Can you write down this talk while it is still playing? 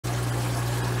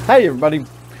Hey everybody,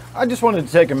 I just wanted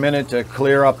to take a minute to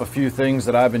clear up a few things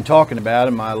that I've been talking about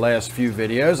in my last few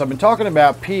videos. I've been talking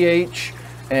about pH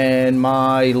and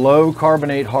my low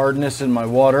carbonate hardness in my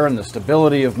water and the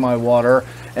stability of my water,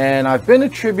 and I've been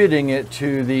attributing it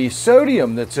to the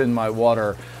sodium that's in my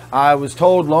water. I was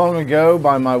told long ago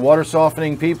by my water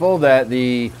softening people that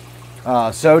the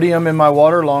sodium in my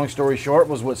water, long story short,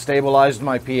 was what stabilized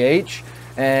my pH.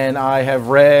 And I have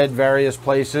read various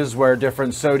places where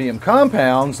different sodium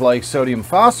compounds like sodium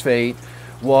phosphate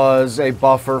was a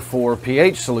buffer for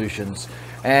pH solutions.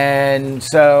 And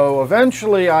so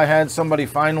eventually I had somebody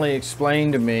finally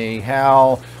explain to me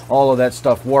how all of that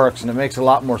stuff works, and it makes a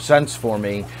lot more sense for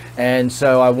me. And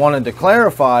so I wanted to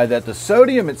clarify that the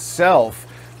sodium itself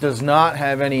does not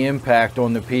have any impact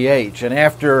on the pH. And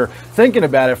after thinking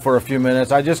about it for a few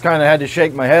minutes, I just kind of had to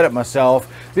shake my head at myself,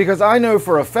 because I know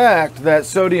for a fact that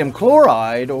sodium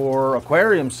chloride, or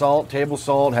aquarium salt, table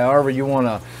salt, however you want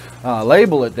to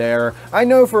label it there, I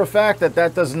know for a fact that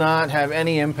that does not have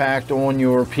any impact on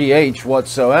your pH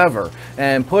whatsoever.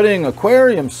 And putting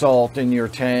aquarium salt in your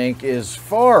tank is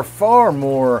far, far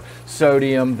more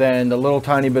sodium than the little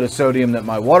tiny bit of sodium that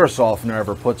my water softener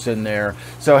ever puts in there.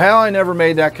 So how I never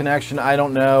made that connection, I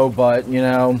don't know, but you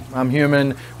know, I'm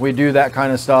human, we do that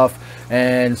kind of stuff.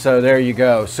 And so there you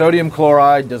go. Sodium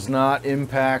chloride does not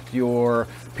impact your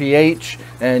pH,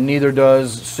 and neither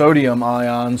does sodium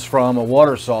ions from a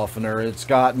water softener. It's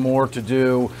got more to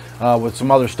do with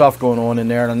some other stuff going on in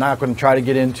there, and I'm not going to try to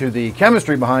get into the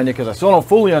chemistry behind it because I still don't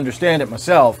fully understand it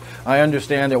myself. I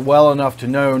understand it well enough to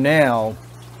know now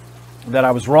that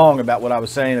I was wrong about what I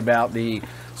was saying about the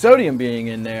sodium being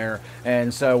in there.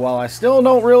 And so while I still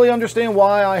don't really understand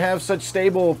why I have such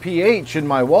stable pH in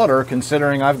my water,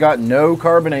 considering I've got no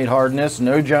carbonate hardness,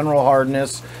 no general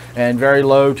hardness, and very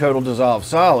low total dissolved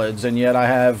solids, and yet I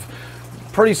have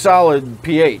pretty solid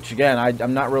pH. Again,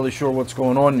 I'm not really sure what's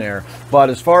going on there. But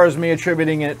as far as me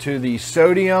attributing it to the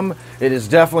sodium, it is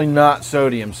definitely not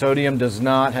sodium. Sodium does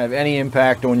not have any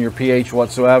impact on your pH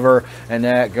whatsoever, and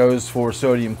that goes for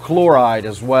sodium chloride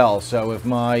as well. So if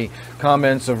my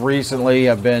comments of recently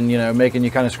have been, you know, making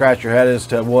you kind of scratch your head as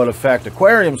to what effect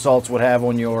aquarium salts would have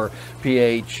on your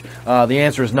pH, the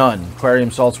answer is none.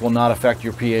 Aquarium salts will not affect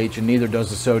your pH, and neither does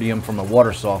the sodium from a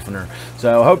water softener.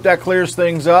 So I hope that clears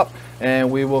things up,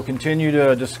 and we will continue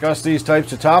to discuss these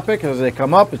types of topics as they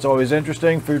come up. It's always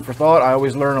interesting, food for thought. I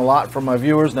always learn a lot from my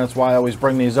viewers, and that's why I always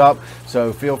bring these up.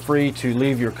 So feel free to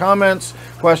leave your comments,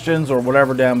 questions, or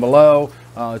whatever down below.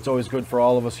 It's always good for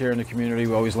all of us here in the community.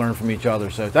 We always learn from each other.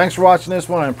 So thanks for watching this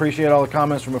one. I appreciate all the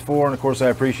comments from before, and of course I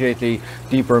appreciate the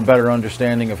deeper and better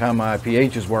understanding of how my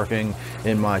pH is working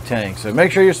in my tank. So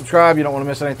make sure you subscribe. You don't want to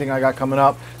miss anything I got coming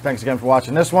up. Thanks again for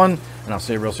watching this one, and I'll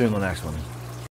see you real soon in the next one.